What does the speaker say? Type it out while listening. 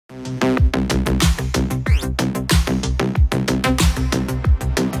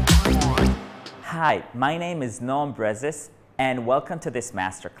Hi, my name is Noam Brezis, and welcome to this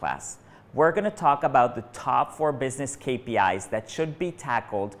masterclass. We're going to talk about the top 4 business KPIs that should be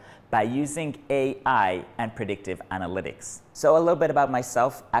tackled by using AI and predictive analytics. So a little bit about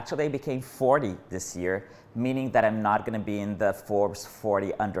myself. Actually, I became 40 this year, meaning that I'm not going to be in the Forbes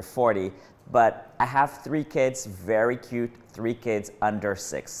 40 under 40, but I have 3 kids, very cute, 3 kids under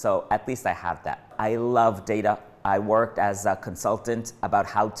 6. So at least I have that. I love data. I worked as a consultant about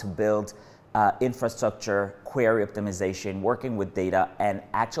how to build infrastructure, query optimization, working with data, and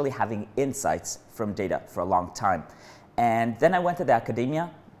actually having insights from data for a long time. And then I went to the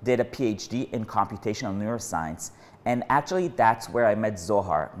academia, did a PhD in computational neuroscience, and actually that's where I met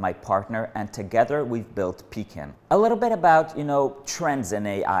Zohar, my partner, and together we've built Pecan. A little bit about, trends in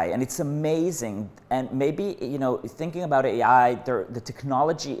AI, and it's amazing, and maybe, thinking about AI, the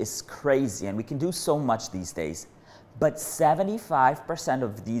technology is crazy, and we can do so much these days. But 75%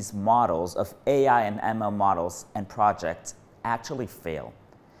 of these models, of AI and ML models and projects, actually fail.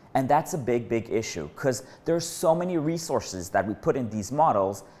 And that's a big, big issue, because there's so many resources that we put in these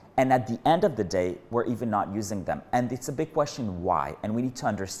models, and at the end of the day, we're even not using them. And it's a big question why, and we need to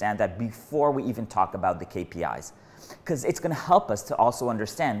understand that before we even talk about the KPIs. Because it's going to help us to also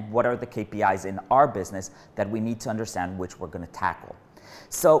understand what are the KPIs in our business that we need to understand which we're going to tackle.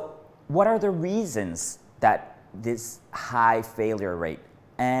 So what are the reasons that this high failure rate?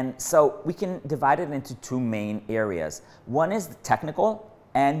 And so we can divide it into 2 main areas. One is the technical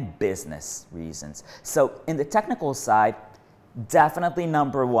and business reasons. So in the technical side, definitely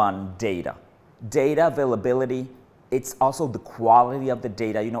number 1, data. Data availability. It's also the quality of the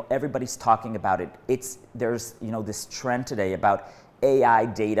data. Everybody's talking about it. There's this trend today about AI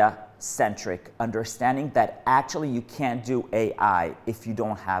data centric, understanding that actually you can't do AI if you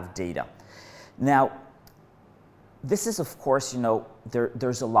don't have data. Now, this is, of course,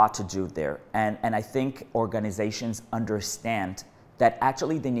 there's a lot to do there. And I think organizations understand that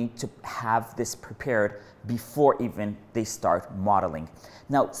actually they need to have this prepared before even they start modeling.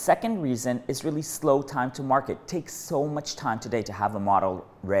 Now, second reason is really slow time to market. It takes so much time today to have a model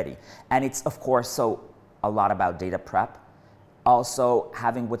ready. And it's, of course, a lot about data prep. Also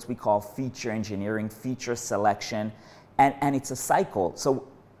having what we call feature engineering, feature selection, and it's a cycle. So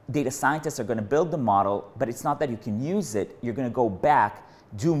data scientists are going to build the model, but it's not that you can use it. You're going to go back,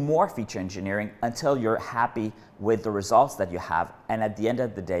 do more feature engineering until you're happy with the results that you have. And at the end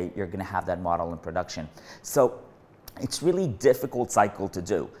of the day, you're going to have that model in production. So it's really difficult cycle to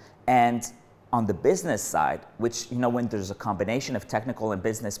do. And on the business side, which, when there's a combination of technical and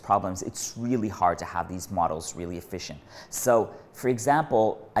business problems, it's really hard to have these models really efficient. So, for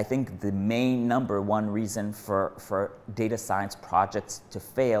example, I think the main number 1 reason for data science projects to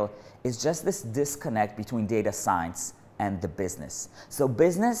fail is just this disconnect between data science and the business. So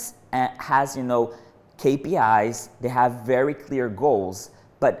business has, KPIs, they have very clear goals,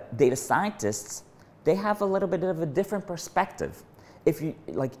 but data scientists, they have a little bit of a different perspective. If you,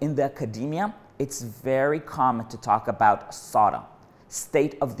 like in the academia, it's very common to talk about SOTA,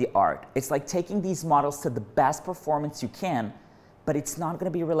 state of the art. It's like taking these models to the best performance you can, but it's not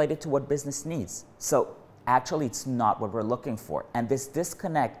going to be related to what business needs. So actually, it's not what we're looking for. And this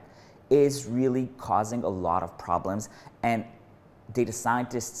disconnect is really causing a lot of problems. And data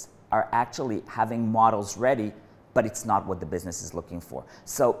scientists are actually having models ready, but it's not what the business is looking for.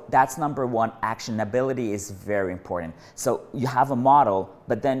 So that's number 1. Actionability is very important. So you have a model,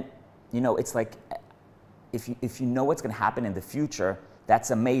 but then, it's like if you know what's going to happen in the future,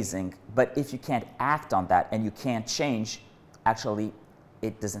 that's amazing. But if you can't act on that and you can't change, actually,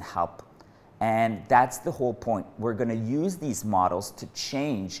 it doesn't help. And that's the whole point. We're going to use these models to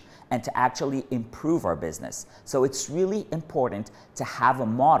change and to actually improve our business. So it's really important to have a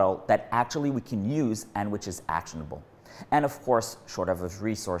model that actually we can use and which is actionable. And of course, short of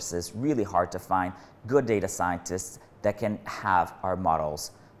resources, really hard to find good data scientists that can have our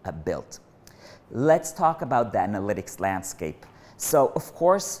models built. Let's talk about the analytics landscape. So of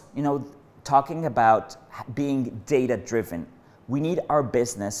course, talking about being data-driven, we need our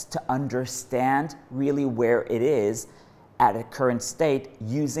business to understand really where it is at a current state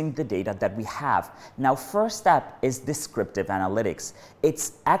using the data that we have. Now, first step is descriptive analytics.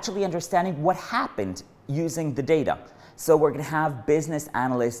 It's actually understanding what happened using the data. So we're going to have business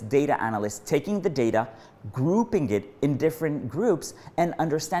analysts, data analysts taking the data, grouping it in different groups, and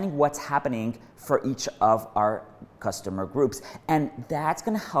understanding what's happening for each of our customer groups. And that's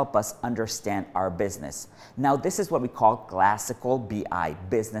going to help us understand our business. Now, this is what we call classical BI,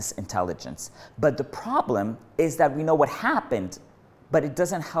 business intelligence. But the problem is that we know what happened, but it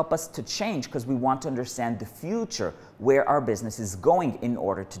doesn't help us to change because we want to understand the future, where our business is going in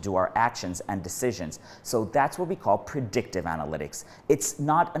order to do our actions and decisions. So that's what we call predictive analytics. It's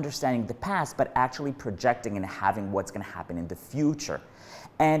not understanding the past, but actually projecting and having what's going to happen in the future.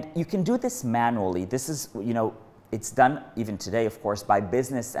 And you can do this manually. This is, it's done even today, of course, by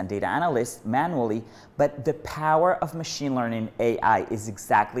business and data analysts manually, but the power of machine learning AI is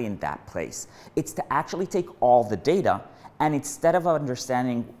exactly in that place. It's to actually take all the data, and instead of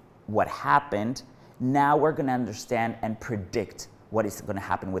understanding what happened, now we're going to understand and predict what is going to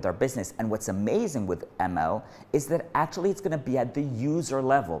happen with our business. And what's amazing with ML is that actually it's going to be at the user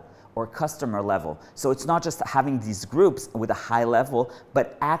level or customer level. So it's not just having these groups with a high level,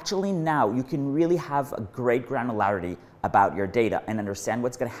 but actually now you can really have a great granularity about your data and understand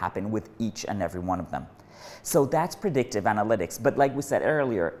what's going to happen with each and every one of them. So that's predictive analytics. But like we said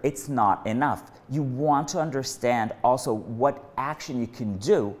earlier, it's not enough. You want to understand also what action you can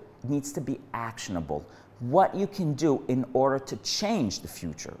do needs to be actionable. What you can do in order to change the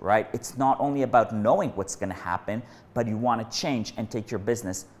future, right? It's not only about knowing what's going to happen, but you want to change and take your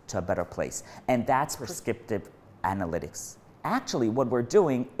business to a better place. And that's prescriptive analytics. Actually, what we're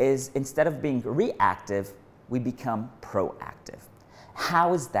doing is instead of being reactive, we become proactive.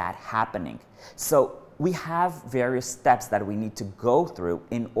 How is that happening? So we have various steps that we need to go through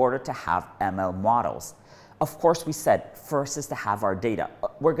in order to have ML models. Of course, we said first is to have our data.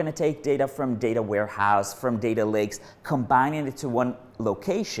 We're going to take data from data warehouse, from data lakes, combining it to one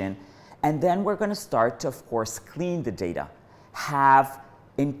location, and then we're going to start to, of course, clean the data, have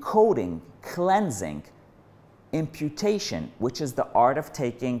encoding, cleansing, imputation, which is the art of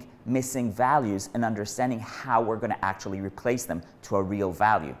taking missing values and understanding how we're going to actually replace them to a real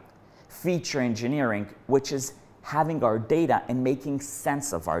value. Feature engineering, which is having our data and making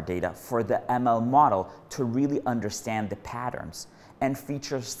sense of our data for the ML model to really understand the patterns. And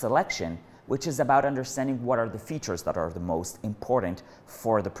feature selection, which is about understanding what are the features that are the most important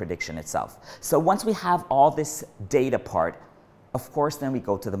for the prediction itself. So once we have all this data part, of course, then we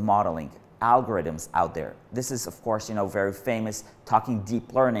go to the modeling. Algorithms out there. This is, of course, very famous, talking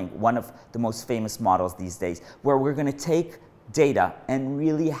deep learning, one of the most famous models these days, where we're going to take data and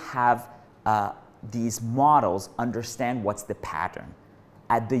really have these models understand what's the pattern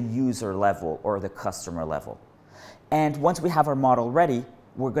at the user level or the customer level. And once we have our model ready,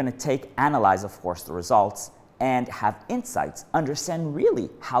 we're going to analyze, of course, the results and have insights, understand really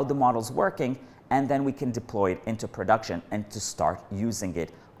how the model's working, and then we can deploy it into production and to start using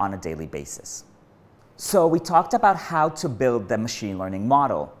it on a daily basis. So we talked about how to build the machine learning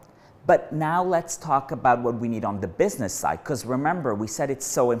model. But now let's talk about what we need on the business side, because remember, we said it's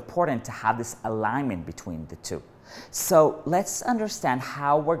so important to have this alignment between the two. So let's understand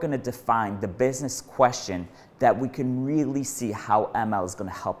how we're going to define the business question that we can really see how ML is going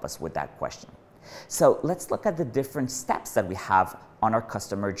to help us with that question. So let's look at the different steps that we have on our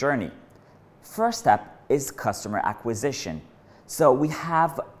customer journey. First step is customer acquisition. So we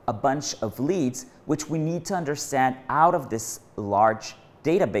have a bunch of leads which we need to understand out of this large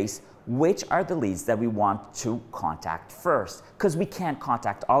database which are the leads that we want to contact first, because we can't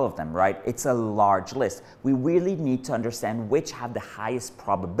contact all of them, right? It's a large list. We really need to understand which have the highest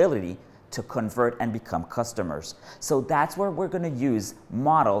probability to convert and become customers. So that's where we're going to use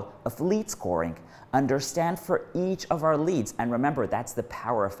model of lead scoring. Understand for each of our leads, and remember, that's the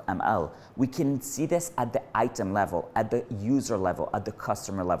power of ML. We can see this at the item level, at the user level, at the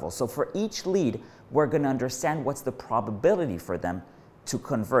customer level. So for each lead, we're going to understand what's the probability for them to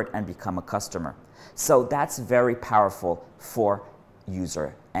convert and become a customer. So that's very powerful for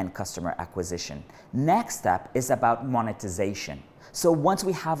user and customer acquisition. Next step is about monetization. So once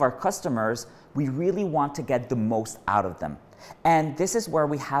we have our customers, we really want to get the most out of them. And this is where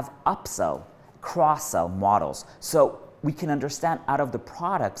we have upsell, cross-sell models. So we can understand out of the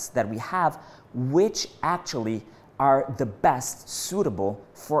products that we have, which actually are the best suitable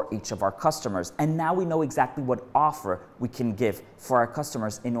for each of our customers. And now we know exactly what offer we can give for our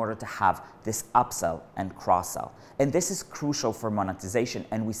customers in order to have this upsell and cross-sell. And this is crucial for monetization.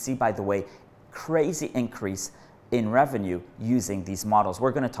 And we see, by the way, crazy increase in revenue using these models.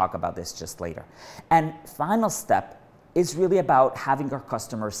 We're going to talk about this just later. And final step is really about having our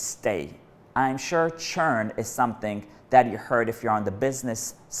customers stay. I'm sure churn is something that you heard if you're on the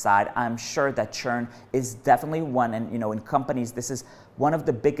business side. I'm sure that churn is definitely one, and in companies, this is one of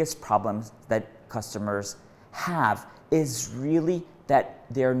the biggest problems that customers have, is really that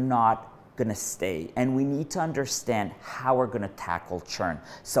they're not gonna stay. And we need to understand how we're gonna tackle churn.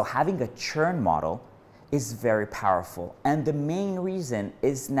 So having a churn model is very powerful. And the main reason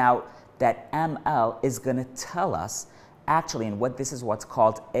is now that ML is gonna tell us actually, and this is what's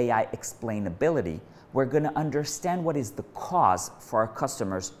called AI explainability, we're going to understand what is the cause for our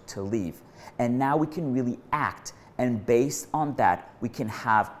customers to leave. And now we can really act, and based on that, we can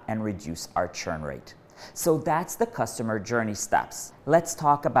have and reduce our churn rate. So that's the customer journey steps. Let's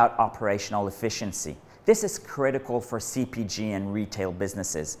talk about operational efficiency. This is critical for CPG and retail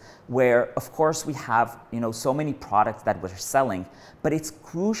businesses, where of course we have so many products that we're selling, but it's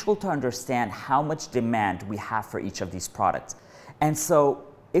crucial to understand how much demand we have for each of these products. And so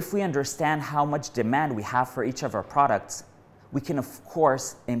if we understand how much demand we have for each of our products, we can of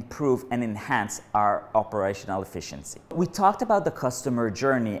course improve and enhance our operational efficiency. We talked about the customer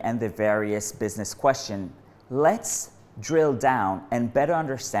journey and the various business questions. Let's drill down and better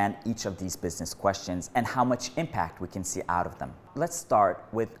understand each of these business questions and how much impact we can see out of them. Let's start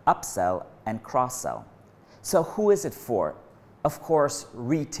with upsell and cross-sell. So who is it for? Of course,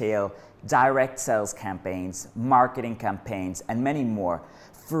 retail, direct sales campaigns, marketing campaigns, and many more.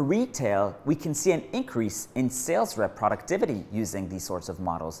 For retail, we can see an increase in sales rep productivity using these sorts of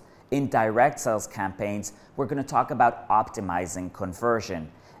models. In direct sales campaigns, we're going to talk about optimizing conversion.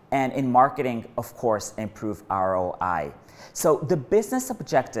 And in marketing, of course, improve ROI. So the business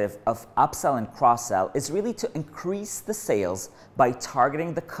objective of upsell and cross-sell is really to increase the sales by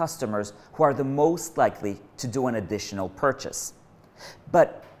targeting the customers who are the most likely to do an additional purchase.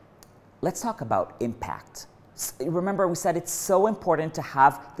 But let's talk about impact. Remember, we said it's so important to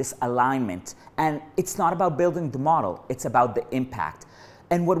have this alignment, and it's not about building the model, it's about the impact.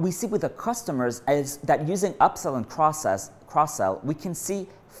 And what we see with the customers is that using upsell and cross-sell, we can see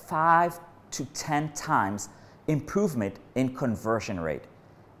 5 to 10 times improvement in conversion rate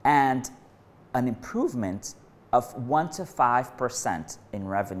and an improvement of 1 to 5% in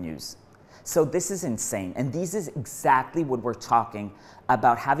revenues. So this is insane, and this is exactly what we're talking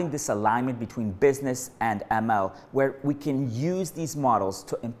about, having this alignment between business and ML, where we can use these models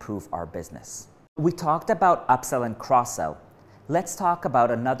to improve our business. We talked about upsell and cross-sell. Let's talk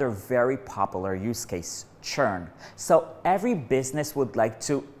about another very popular use case, churn. So every business would like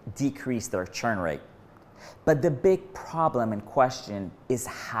to decrease their churn rate. But the big problem in question is,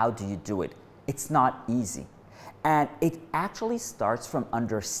 how do you do it? It's not easy. And it actually starts from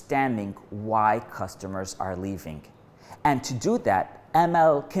understanding why customers are leaving. And to do that,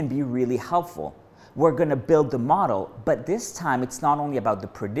 ML can be really helpful. We're going to build the model, but this time it's not only about the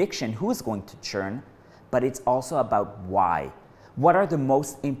prediction who's going to churn, but it's also about why. What are the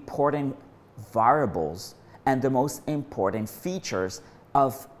most important variables and the most important features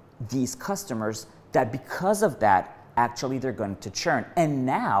of these customers that because of that, actually they're going to churn. And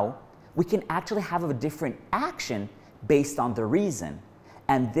now we can actually have a different action based on the reason.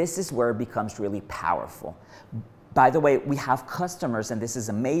 And this is where it becomes really powerful. By the way, we have customers, and this is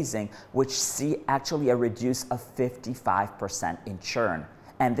amazing, which see actually a reduce of 55% in churn.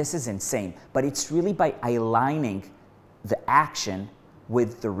 And this is insane, but it's really by aligning the action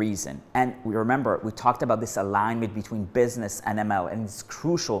with the reason. And we remember, we talked about this alignment between business and ML, and it's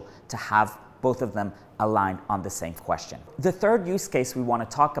crucial to have both of them aligned on the same question. The third use case we want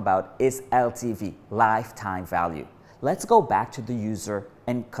to talk about is LTV, lifetime value. Let's go back to the user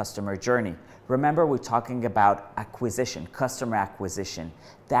and customer journey. Remember, we're talking about acquisition, customer acquisition.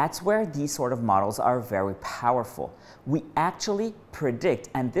 That's where these sort of models are very powerful. We actually predict,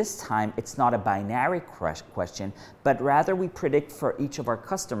 and this time it's not a binary question, but rather we predict for each of our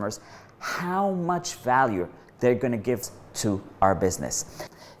customers how much value they're going to give to our business.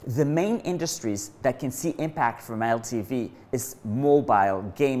 The main industries that can see impact from LTV is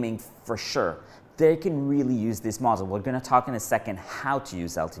mobile, gaming for sure. They can really use this model. We're going to talk in a second how to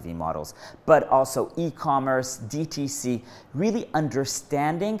use LTV models, but also e-commerce, DTC, really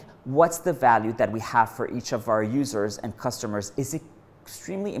understanding what's the value that we have for each of our users and customers is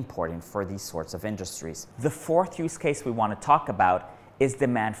extremely important for these sorts of industries. The fourth use case we want to talk about is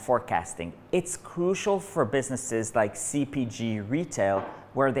demand forecasting. It's crucial for businesses like CPG, retail,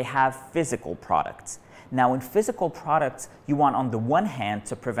 where they have physical products. Now, in physical products, you want on the one hand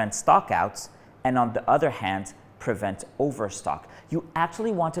to prevent stockouts, and on the other hand, prevent overstock. You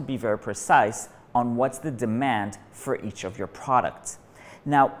actually want to be very precise on what's the demand for each of your products.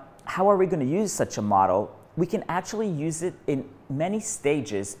 Now, how are we going to use such a model? We can actually use it in many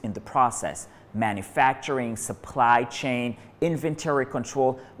stages in the process: manufacturing, supply chain, inventory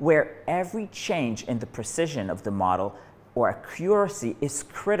control, where every change in the precision of the model or accuracy is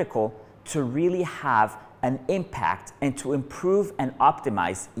critical to really have an impact and to improve and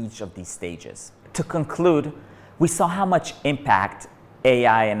optimize each of these stages. To conclude, we saw how much impact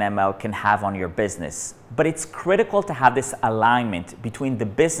AI and ML can have on your business, but it's critical to have this alignment between the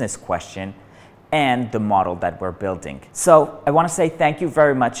business question and the model that we're building. So I want to say thank you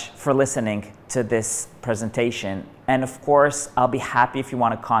very much for listening to this presentation. And of course, I'll be happy if you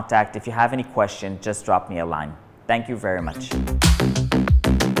want to contact. If you have any questions, just drop me a line. Thank you very much.